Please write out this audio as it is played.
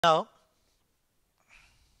Now,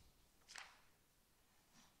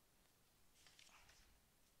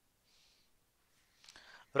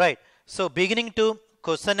 right. So, beginning to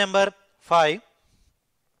question number 5.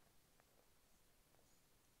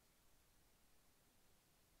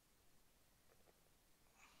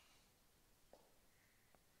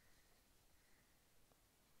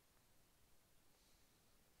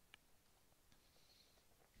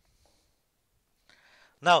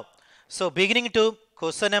 Now, so beginning to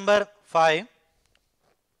question number 5.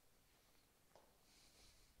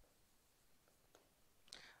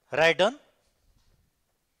 Write down.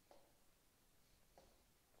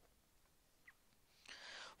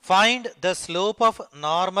 Find the slope of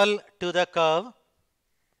normal to the curve.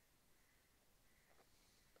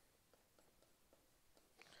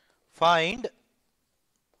 Find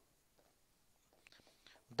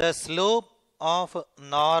the slope of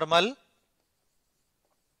normal.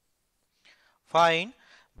 Find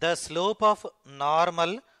the slope of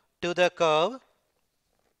normal to the curve.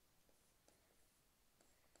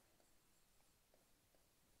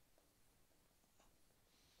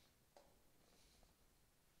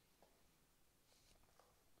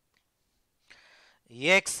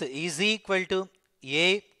 X is equal to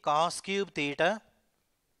a cos cube theta.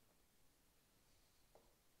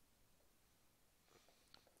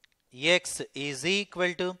 X is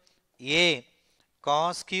equal to a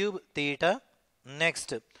cos cube theta.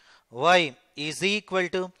 Next, y is equal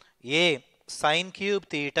to a sin cube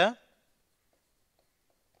theta.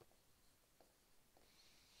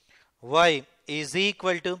 Y is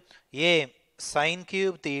equal to a sin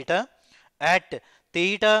cube theta at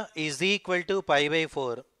theta is equal to pi by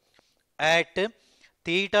 4. At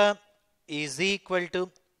theta is equal to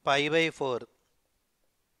pi by 4.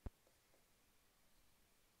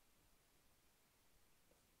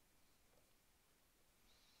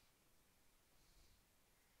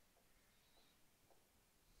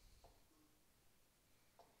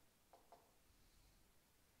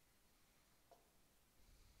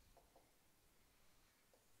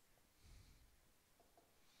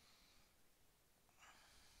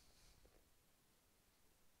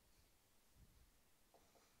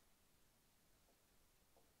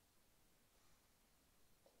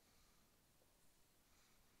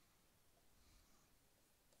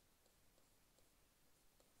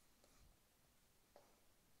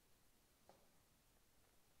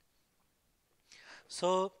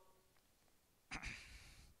 So,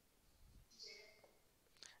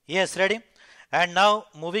 yes, ready? And now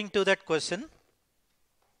moving to that question.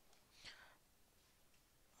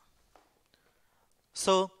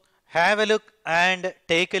 So, have a look and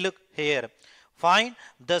take a look here. Find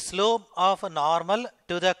the slope of normal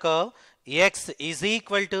to the curve x is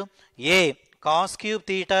equal to a cos cube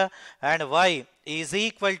theta and y is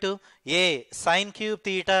equal to a sin cube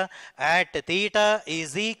theta at theta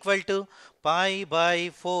is equal to pi by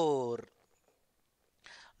 4.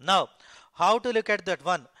 Now, how to look at that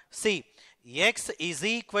one? See, x is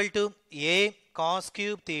equal to a cos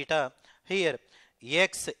cube theta. Here,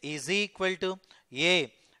 x is equal to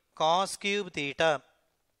a cos cube theta.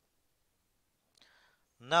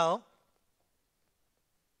 Now,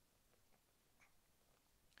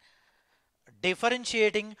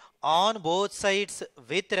 differentiating on both sides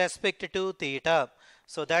with respect to theta.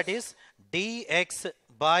 So, that is dx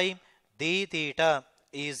by d theta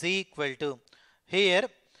is equal to, here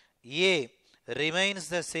a remains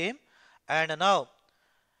the same, and now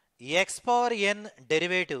x power n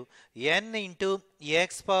derivative n into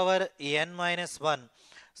x power n minus 1.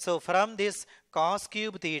 So, from this cos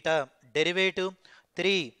cube theta derivative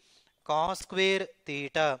 3 cos square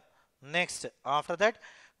theta. Next, after that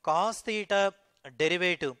cos theta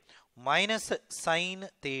derivative minus sin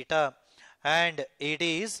theta, and it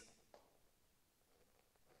is,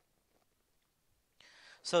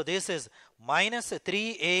 so this is minus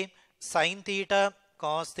 3a sin theta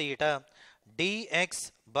cos theta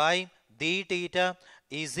dx by d theta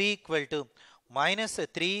is equal to minus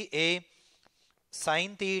 3a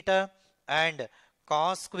sin theta and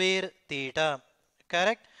cos square theta,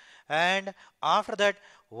 correct? And after that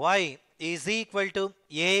y is equal to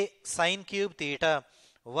a sin cube theta.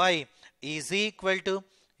 Y is equal to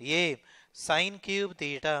a sin cube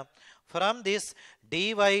theta. From this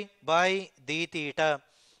dy by d theta.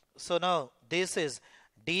 So now this is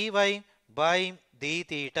dy by d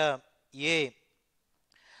theta a.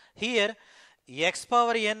 Here x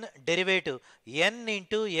power n derivative n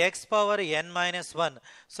into x power n minus 1.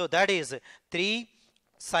 So that is 3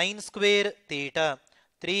 sin square theta.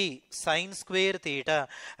 3 sin square theta,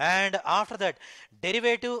 and after that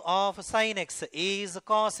derivative of sin x is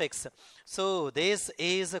cos x. So this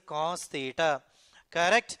is cos theta,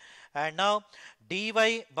 correct? And now dy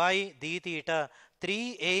by d theta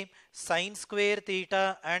 3a sine square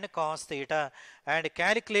theta and cos theta, and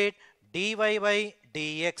calculate dy by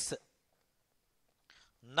dx.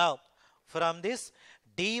 Now from this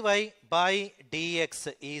dy by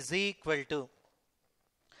dx is equal to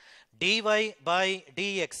dy by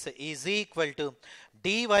dx is equal to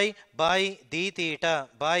dy by d theta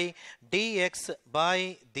by dx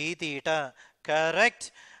by d theta,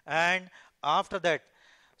 correct? And after that,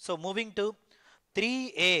 so moving to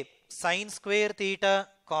 3a sine square theta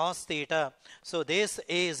cos theta. So this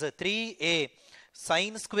is 3a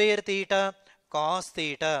sine square theta cos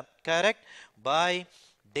theta, correct, by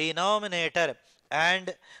denominator,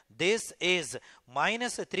 and this is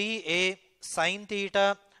minus 3a sine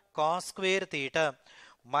theta cos square theta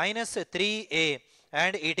minus 3a,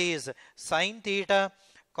 and it is sine theta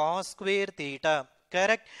cos square theta,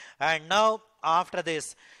 correct? And now after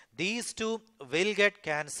this these two will get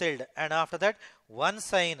cancelled, and after that one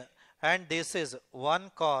sine and this is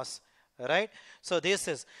one cos, right? So this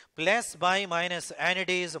is plus by minus and it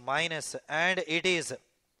is minus, and it is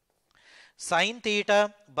sine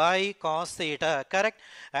theta by cos theta, correct?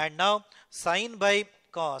 And now sine by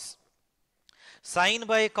cos, sine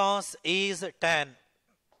by cos is tan.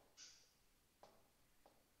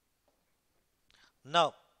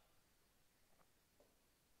 Now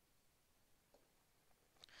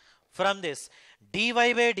from this dy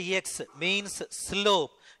by dx means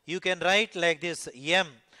slope. You can write like this: m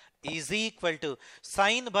is equal to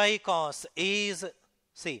sine by cos is,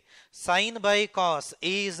 see, sine by cos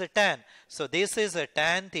is tan. So this is a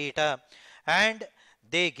tan theta, and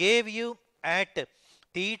they gave you at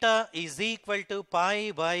theta is equal to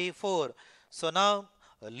pi by 4. So now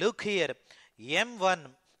look here, m1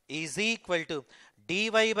 is equal to dy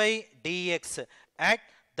by dx at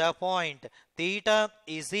the point theta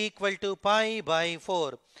is equal to pi by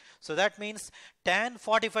 4. So that means tan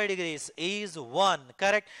 45 degrees is 1,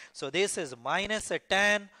 correct? So this is minus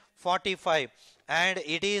tan 45 and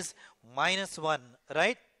it is minus 1,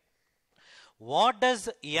 right? What does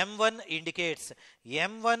m1 indicates?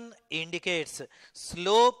 M1 indicates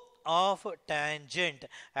slope of tangent,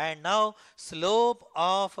 and now slope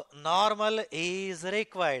of normal is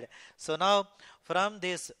required. So now from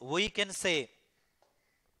this we can say,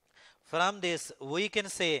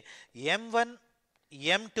 m1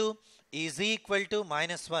 m2 is equal to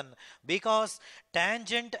minus 1 because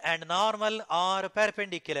tangent and normal are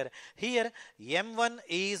perpendicular. Here m1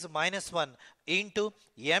 is minus 1 into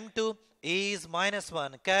m2 is minus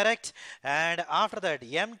 1, correct? And after that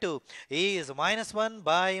m2 is minus 1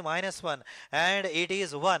 by minus 1 and it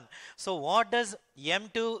is 1. So what does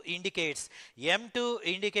m2 indicates? M2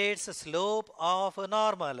 indicates slope of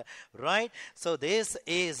normal, right? So this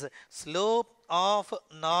is slope of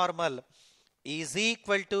normal is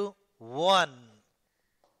equal to 1,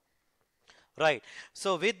 right?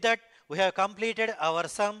 So with that we have completed our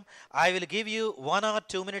sum. I will give you 1 or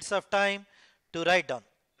 2 minutes of time to write down.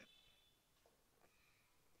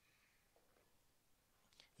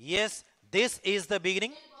 Yes, this is the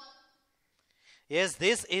beginning. Yes,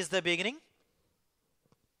 this is the beginning.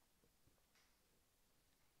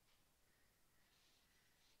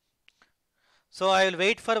 So I will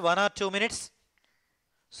wait for 1 or 2 minutes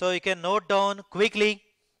so you can note down quickly.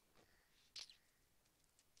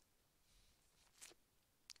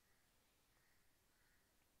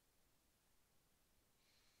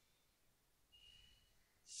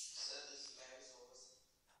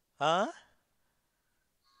 Huh?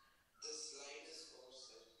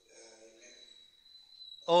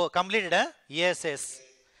 Oh, completed, huh? Yes, yes.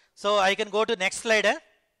 So I can go to next slide, huh?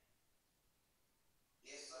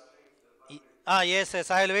 Yes,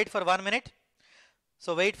 yes. I will wait for 1 minute.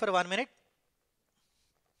 So wait for 1 minute.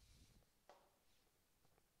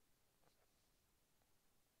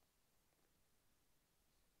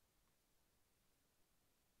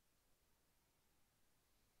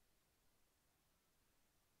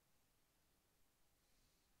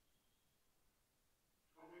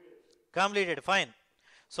 Completed, fine.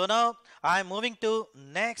 So now I am moving to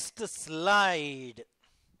next slide.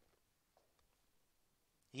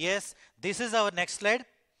 Yes, this is our next slide.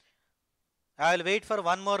 I will wait for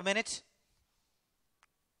 1 more minute.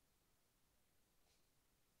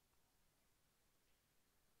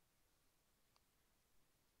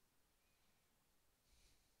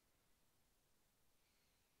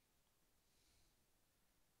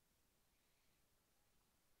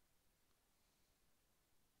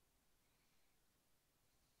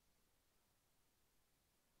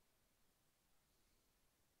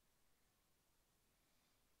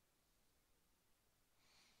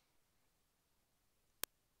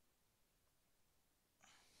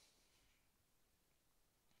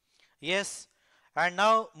 Yes. And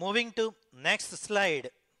now moving to next slide.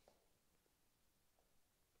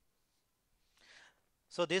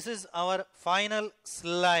 So this is our final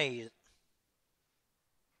slide.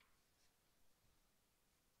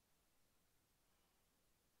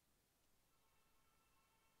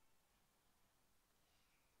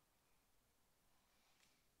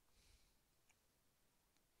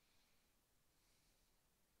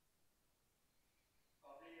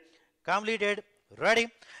 Completed. Ready.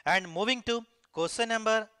 And moving to question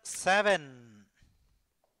number 7.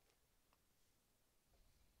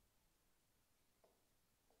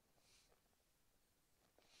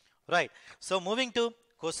 Right. So moving to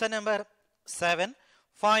question number 7.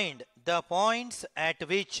 Find the points at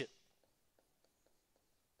which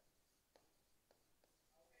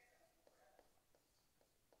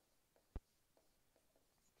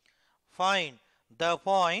find the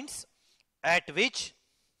points at which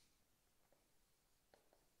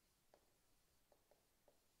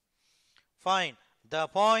find the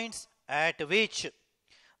points at which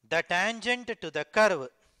the tangent to the curve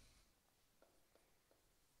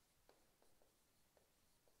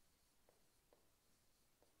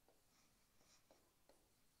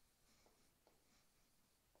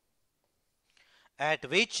at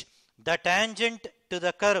which the tangent to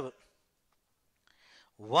the curve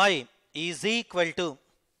y is equal to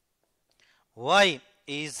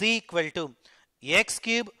x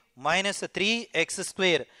cube minus 3x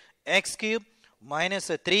square, x cube minus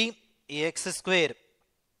 3x square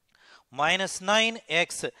minus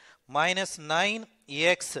 9x minus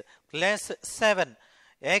 9x plus 7,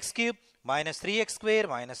 x cube minus 3x square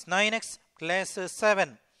minus 9x plus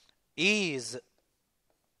 7 is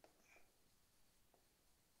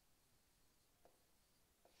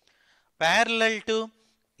parallel to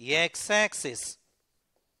x-axis.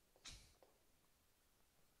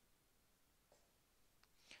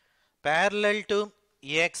 Parallel to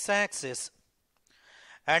x-axis.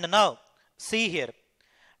 And now see here,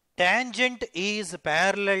 tangent is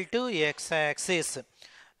parallel to x-axis,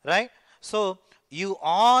 right? So you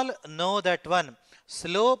all know that one,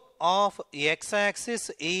 slope of x-axis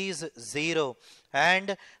is 0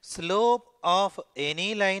 and slope of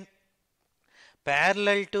any line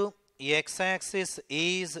parallel to x-axis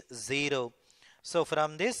is 0. So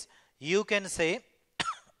from this you can say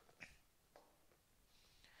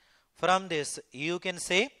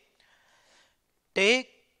take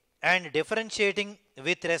and differentiating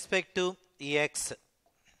with respect to x.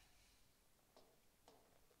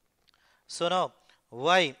 So now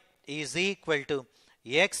y is equal to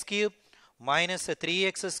x cube minus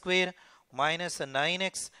 3x square minus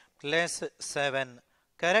 9x plus 7,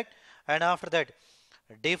 correct? And after that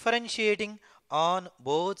differentiating on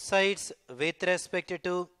both sides with respect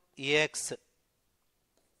to x.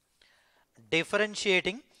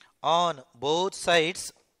 Differentiating on both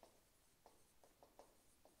sides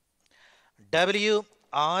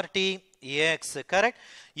WRT correct?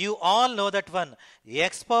 You all know that one,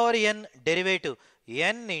 x power n derivative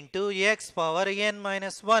n into x power n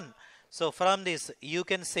minus 1. So from this you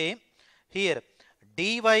can say here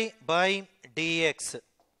dy by dx.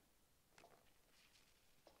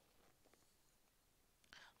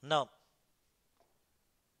 Now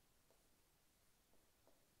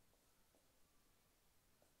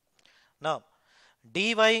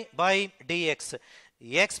dy by dx,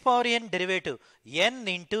 x power n derivative n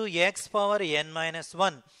into x power n minus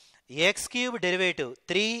 1, x cube derivative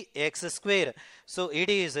 3x square, so it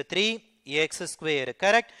is 3x square,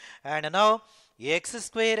 correct? And now x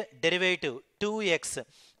square derivative 2x,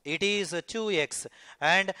 it is 2x,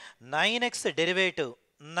 and 9x derivative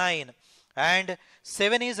 9, and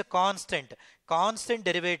 7 is a constant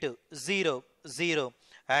derivative 0, 0,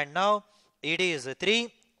 and now it is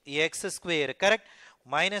 3x square, correct?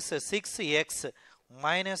 Minus 6x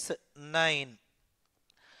minus 9.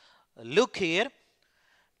 Look here,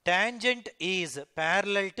 tangent is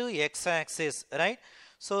parallel to x-axis, right?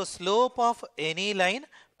 So slope of any line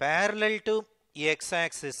parallel to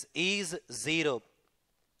x-axis is 0.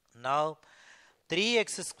 Now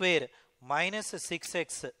 3x square minus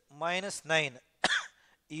 6x minus 9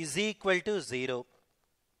 is equal to 0.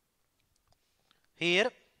 Here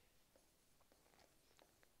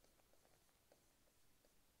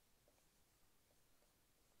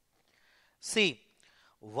see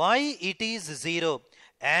why it is 0.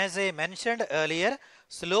 As I mentioned earlier,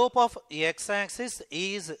 slope of x-axis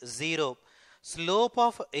is 0. Slope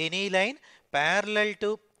of any line parallel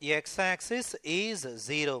to x-axis is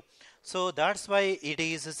 0. So that's why it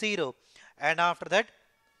is 0. And after that,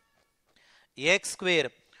 x square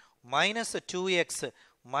minus 2x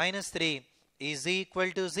minus 3 is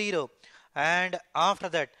equal to 0. And after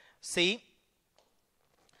that, See,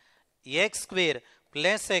 x square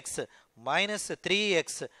plus x minus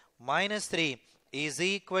 3x minus 3 is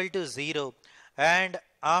equal to 0, and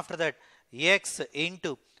after that x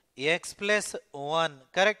into x plus 1,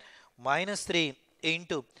 correct, minus 3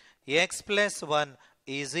 into x plus 1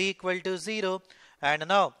 is equal to 0, and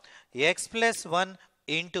now x plus 1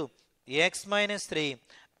 into x minus 3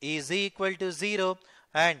 is equal to 0,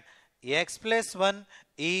 and x plus 1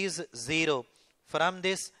 is 0. From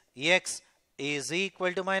this, x is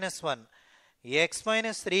equal to minus 1. X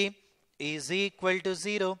minus 3 is equal to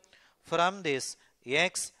 0. From this,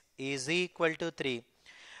 x is equal to 3.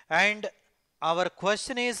 And our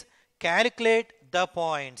question is calculate the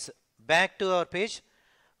points. Back to our page.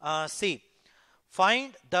 See,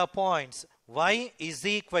 find the points. Y is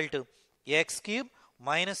equal to x cube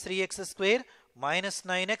minus 3x square minus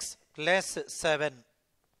 9x plus 7.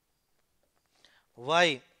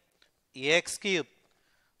 Y x cube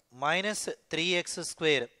minus 3x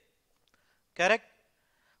square, correct,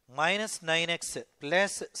 minus 9x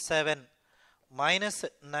plus 7 minus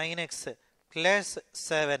 9x plus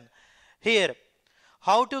 7. Here,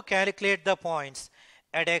 how to calculate the points?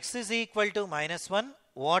 At x is equal to minus 1,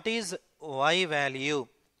 what is y value,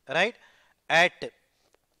 right? At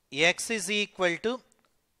x is equal to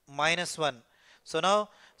minus 1. So now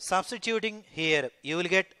substituting here, you will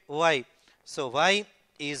get y. So y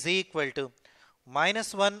is equal to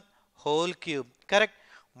minus 1 whole cube, correct,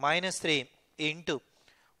 minus 3 into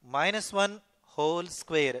minus 1 whole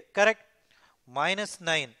square, correct, minus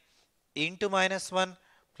 9 into minus 1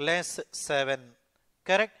 plus 7,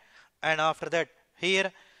 correct, and after that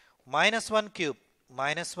here minus 1 cube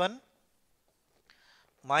minus 1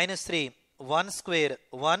 minus 3 1 square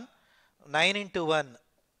 1 9 into 1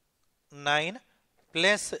 9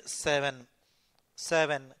 plus 7,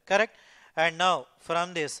 correct, and now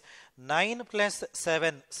from this 9 plus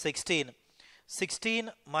 7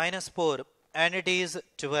 16 minus 4, and it is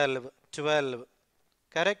 12,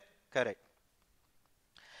 correct,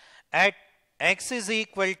 at x is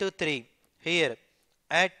equal to 3, here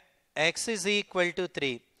at x is equal to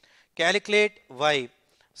 3, calculate y.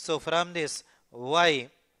 So from this y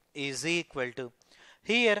is equal to,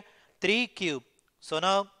 here 3 cube, so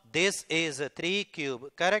now this is 3 cube,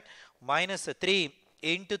 correct, minus 3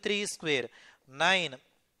 into 3 square 9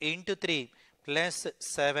 into 3 plus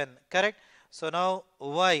 7, correct. So now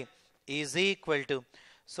y is equal to,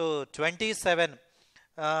 so 27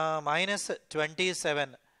 minus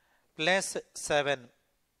 27 plus 7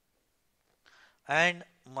 and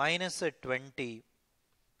minus 20,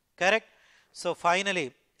 correct. So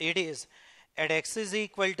finally it is at x is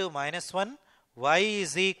equal to minus 1, y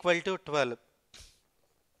is equal to 12.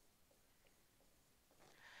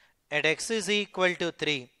 At x is equal to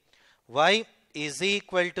 3, y is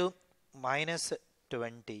equal to minus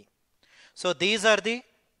 20. So these are the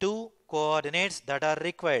two coordinates that are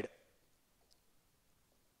required.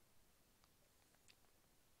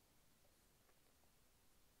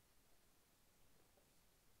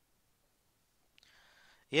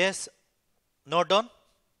 Yes, note down.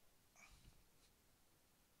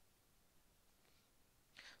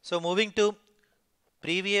 So moving to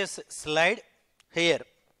previous slide here.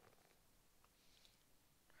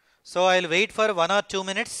 So I'll wait for 1 or 2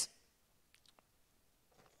 minutes.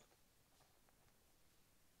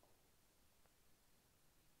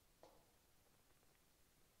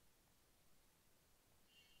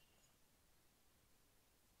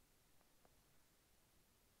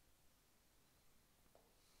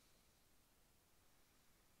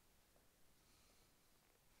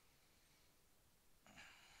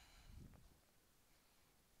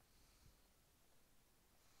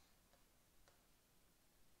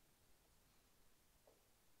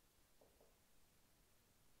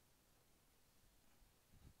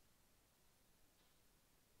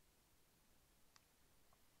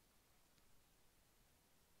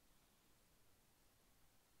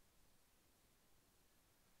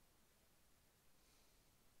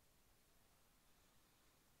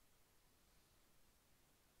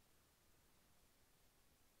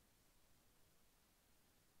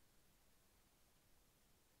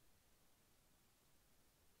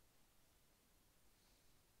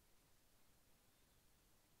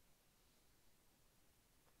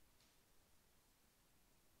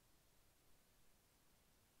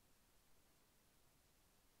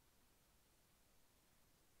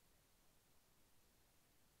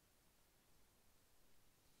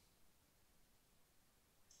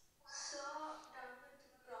 Sir, done with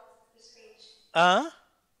the prof's page.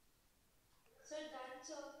 Sir, done,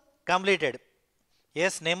 sir. Completed.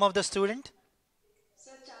 Yes, name of the student?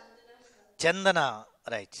 Sir, Chandana, sir. Chandana,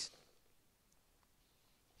 right.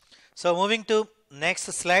 So moving to next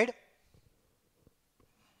slide.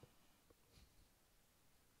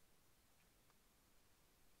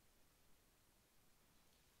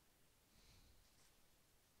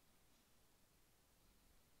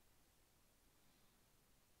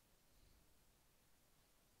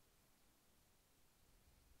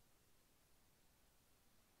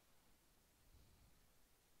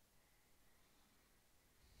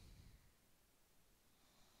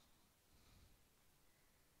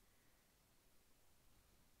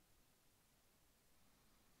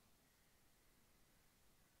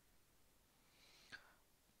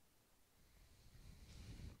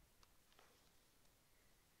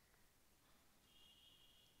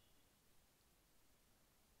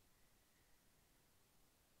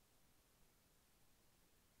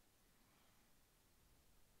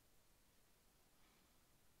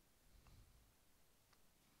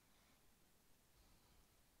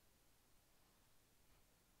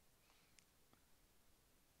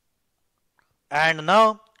 And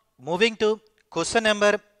now moving to question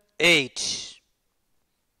number 8.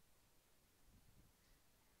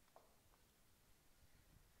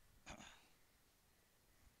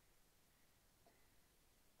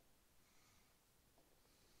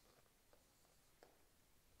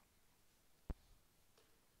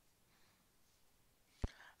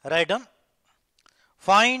 Write down.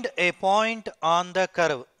 Find a point on the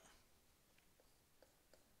curve.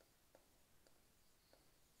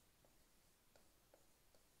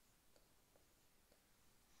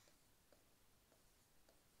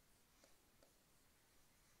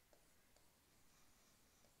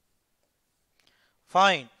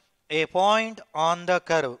 Find a point on the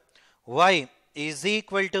curve y is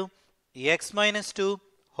equal to x minus 2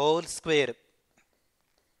 whole square.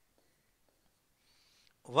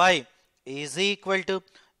 Y is equal to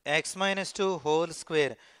x minus 2 whole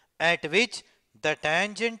square, at which the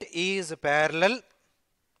tangent is parallel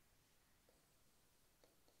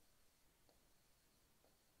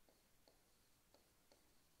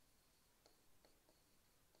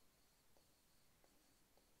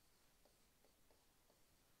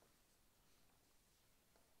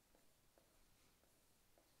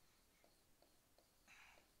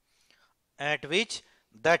at which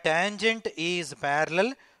the tangent is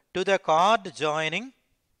parallel to the chord joining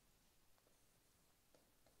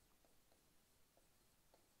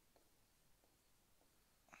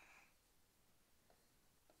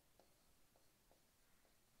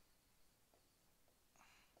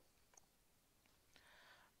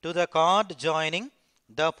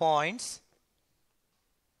the points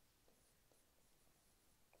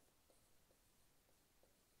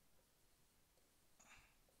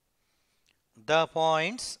the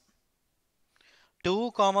points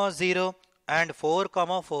 2, 0 and 4,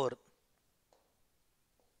 4.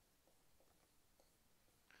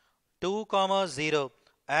 2, 0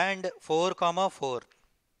 and 4, 4.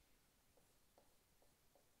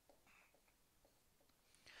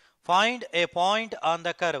 Find a point on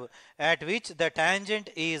the curve at which the tangent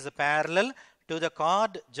is parallel to the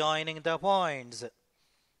chord joining the points.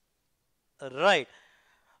 Right.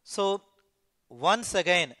 So once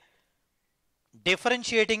again,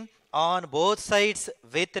 differentiating on both sides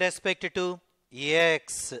with respect to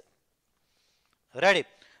x. Ready?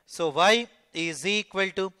 So y is equal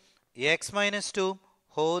to x minus 2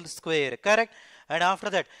 whole square. Correct? And after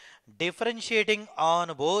that, differentiating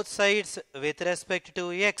on both sides with respect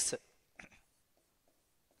to x.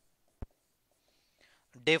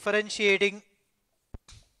 Differentiating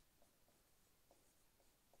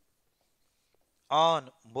on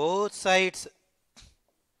both sides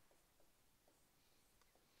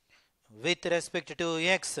with respect to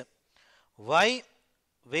x. Y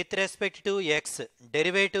with respect to x,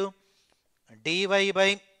 derivative dy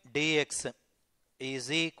by dx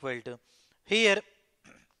is equal to, here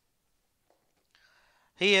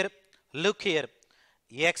look here,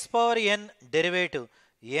 x power n derivative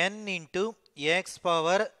n into x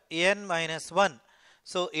power n minus 1.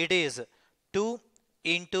 So it is 2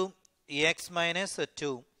 into x minus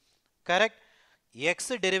 2. Correct?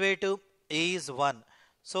 X derivative is 1.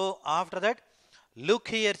 So after that, look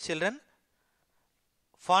here children,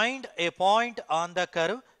 find a point on the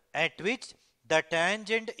curve at which the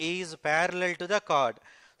tangent is parallel to the chord.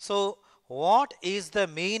 So what is the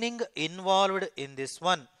meaning involved in this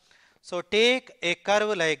one? So take a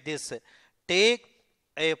curve like this, take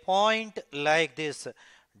a point like this,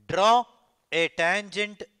 draw a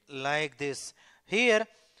tangent like this. Here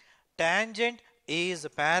tangent is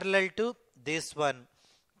parallel to this one,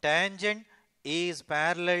 tangent is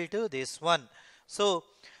parallel to this one. So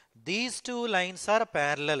these two lines are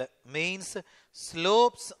parallel, means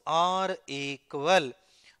slopes are equal.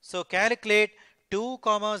 So calculate 2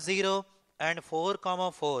 comma 0 and 4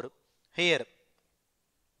 comma 4 here.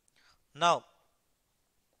 Now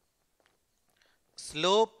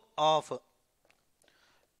slope of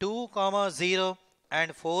 2 comma 0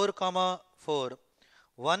 and 4 comma 4.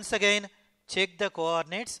 Once again check the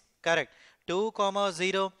coordinates. Correct. 2 comma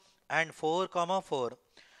 0 and 4 comma 4.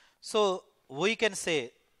 So we can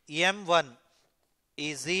say m1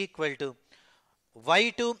 is equal to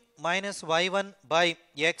y2 minus y1 by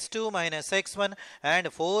x2 minus x1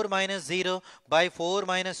 and 4 minus 0 by 4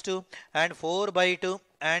 minus 2 and 4 by 2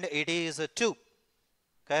 and it is 2.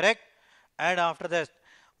 Correct? And after that,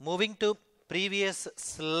 moving to previous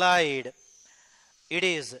slide, it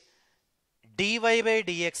is dy by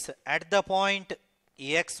dx at the point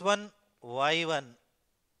x1 y1.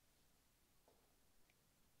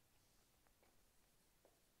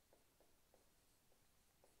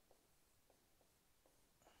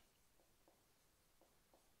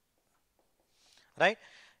 Right?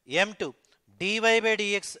 m2 dy by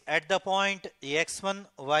dx at the point x1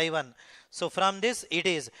 y1. So from this it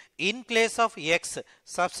is in place of x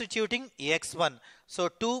substituting x1. So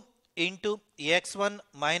 2 into x1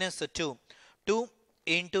 minus 2. 2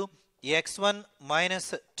 into x1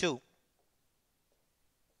 minus 2.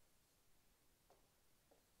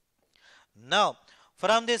 Now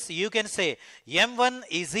from this you can say m1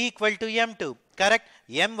 is equal to m2. Correct?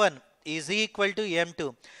 m1 is equal to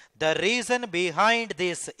m2. The reason behind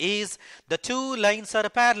this is the two lines are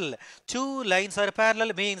parallel. Two lines are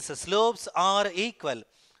parallel means slopes are equal.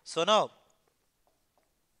 So now,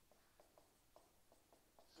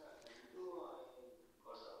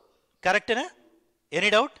 correct? Na?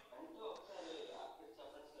 Any doubt?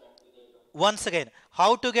 Once again,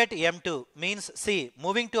 how to get m2 means, see,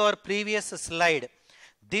 moving to our previous slide,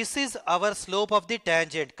 this is our slope of the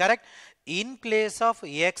tangent. Correct? In place of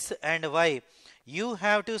x and y, you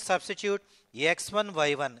have to substitute x1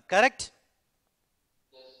 y1. Correct?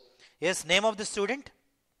 Yes, name of the student?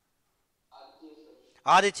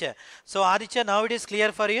 Aditya. So Aditya, now it is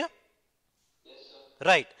clear for you?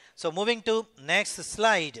 Right. So moving to next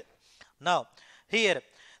slide. Now here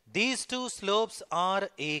these two slopes are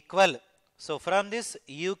equal. So from this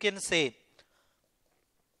you can say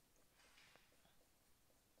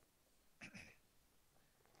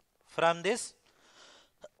from this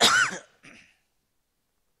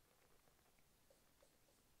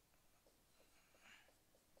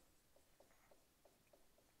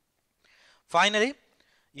finally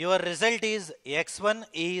your result is x1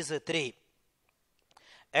 is 3.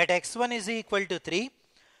 At x1 is equal to 3,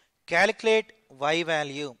 calculate y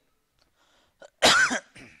value.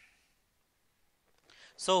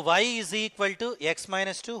 So y is equal to x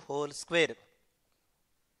minus 2 whole square.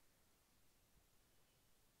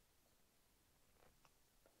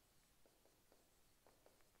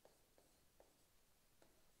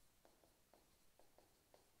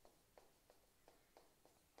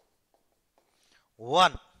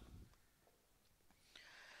 One.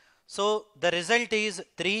 So the result is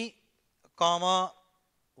 3 comma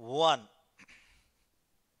 1.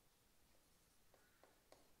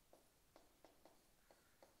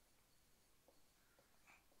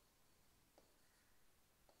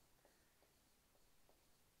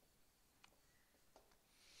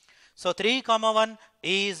 So 3 comma 1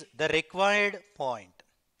 is the required point.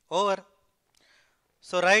 Over.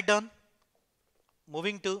 So write down.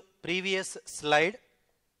 Moving to previous slide.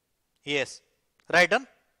 Yes. Write down.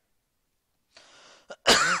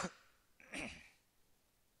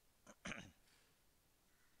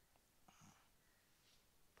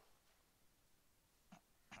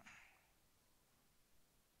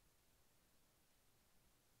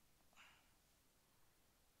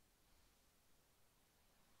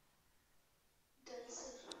 Done,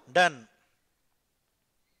 sir. Done.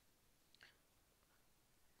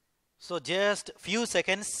 So just few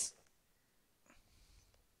seconds.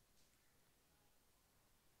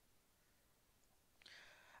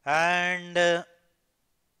 And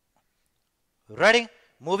ready.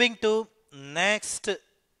 Moving to next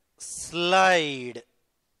slide.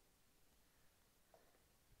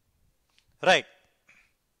 Right.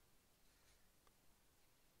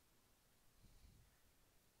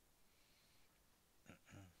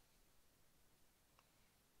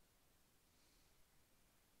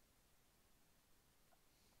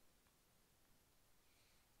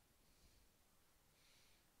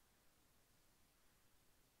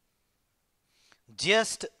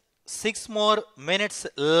 Just 6 more minutes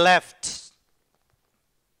left.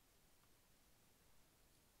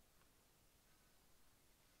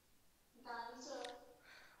 Done, sir.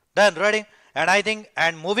 Done. Ready. And I think,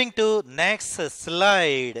 and moving to next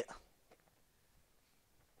slide.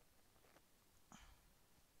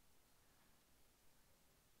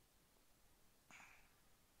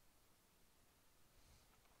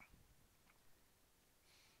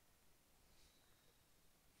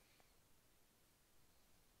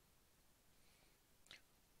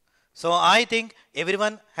 So I think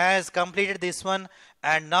everyone has completed this one,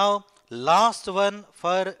 and now last one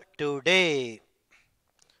for today,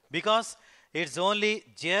 because it's only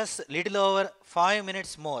just little over 5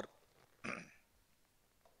 minutes more.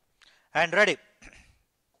 And ready.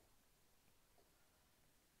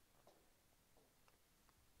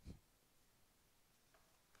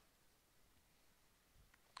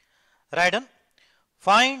 Right on.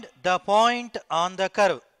 Find the point on the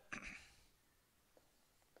curve.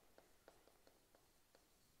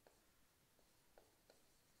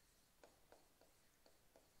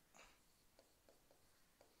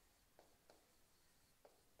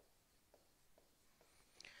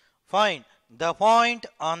 Find the point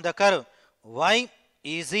on the curve y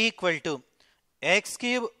is equal to x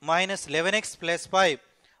cube minus 11x plus 5,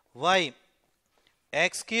 y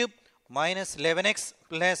x cube minus 11x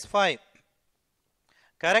plus 5,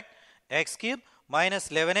 correct, x cube minus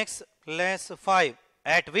 11x plus 5,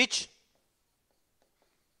 at which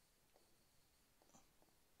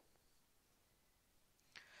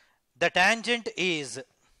the tangent is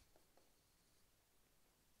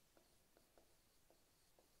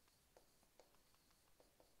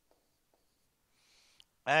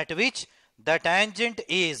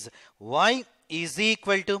y is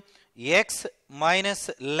equal to x minus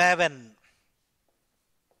 11.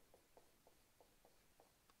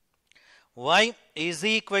 Y is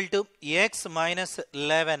equal to x minus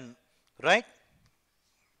 11, right?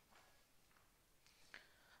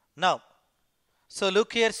 Now, so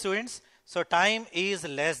look here students, so time is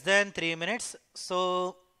less than 3 minutes,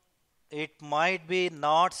 so it might be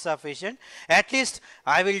not sufficient. At least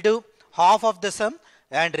I will do half of the sum,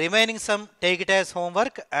 and remaining sum take it as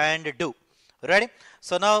homework and do. Ready?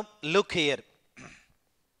 So now look here.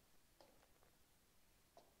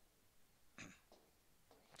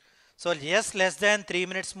 So just less than 3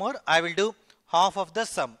 minutes more, I will do half of the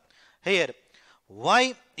sum. Here,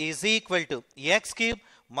 y is equal to x cube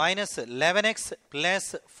minus 11x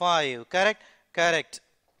plus 5. Correct? Correct.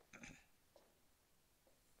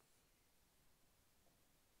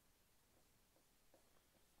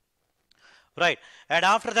 Right. And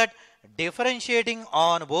after that, differentiating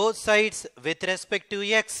on both sides with respect to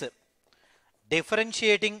x.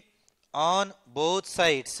 Differentiating on both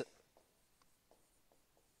sides.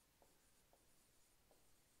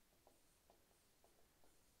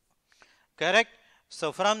 Correct?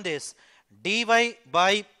 So from this, dy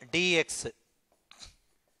by dx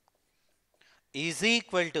is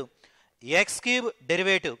equal to x cube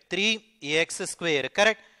derivative 3x square.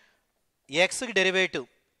 Correct? X derivative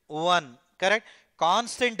 1. Correct?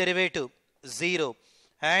 Constant derivative 0.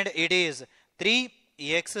 And it is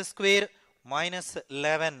 3x square minus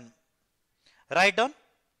 11. Write down.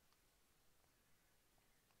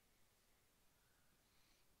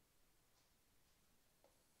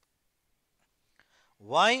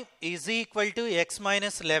 Y is equal to x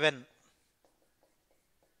minus 11.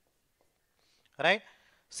 Right?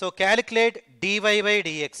 So calculate dy by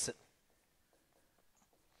dx.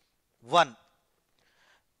 1.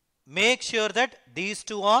 Make sure that these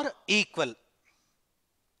two are equal.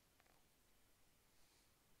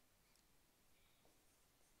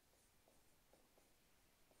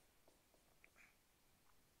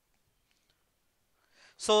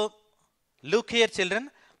 So look here children,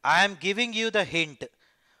 I am giving you the hint.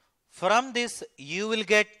 From this you will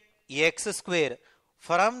get x square.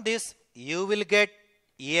 From this you will get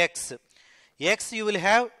x. X you will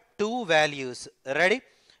have two values. Ready?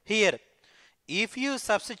 Here, if you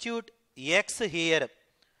substitute x here,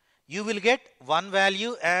 you will get one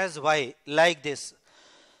value as y, like this.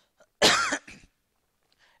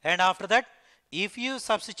 And after that, if you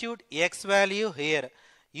substitute x value here,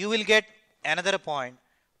 you will get another point.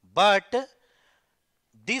 But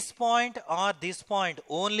this point or this point,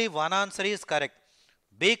 only one answer is correct.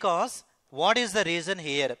 Because what is the reason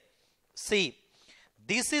here? See,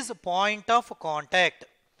 this is point of contact.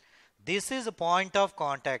 This is point of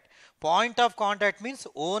contact. Point of contact means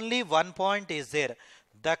only one point is there.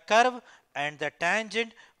 The curve and the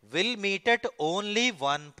tangent will meet at only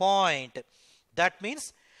one point. That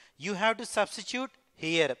means you have to substitute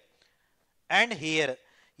here and here.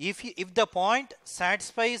 If the point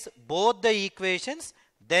satisfies both the equations,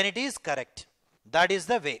 then it is correct. That is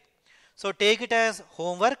the way. So take it as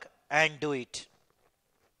homework and do it.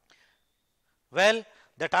 Well,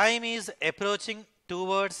 the time is approaching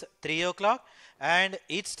towards 3 o'clock and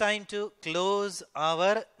it's time to close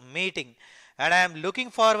our meeting. And I am looking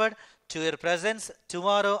forward to your presence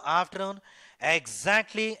tomorrow afternoon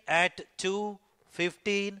exactly at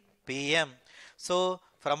 2:15 p.m. So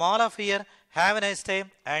from all of here, have a nice day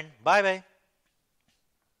and bye-bye.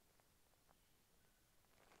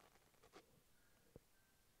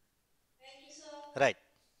 Right.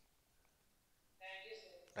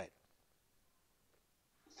 Right.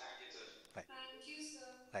 Right. Thank you, sir.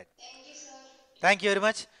 Right. Thank you, sir. Thank you very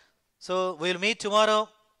much. So we'll meet tomorrow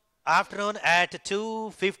afternoon at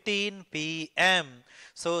 2:15 p.m.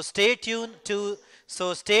 So stay tuned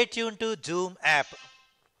to Zoom app.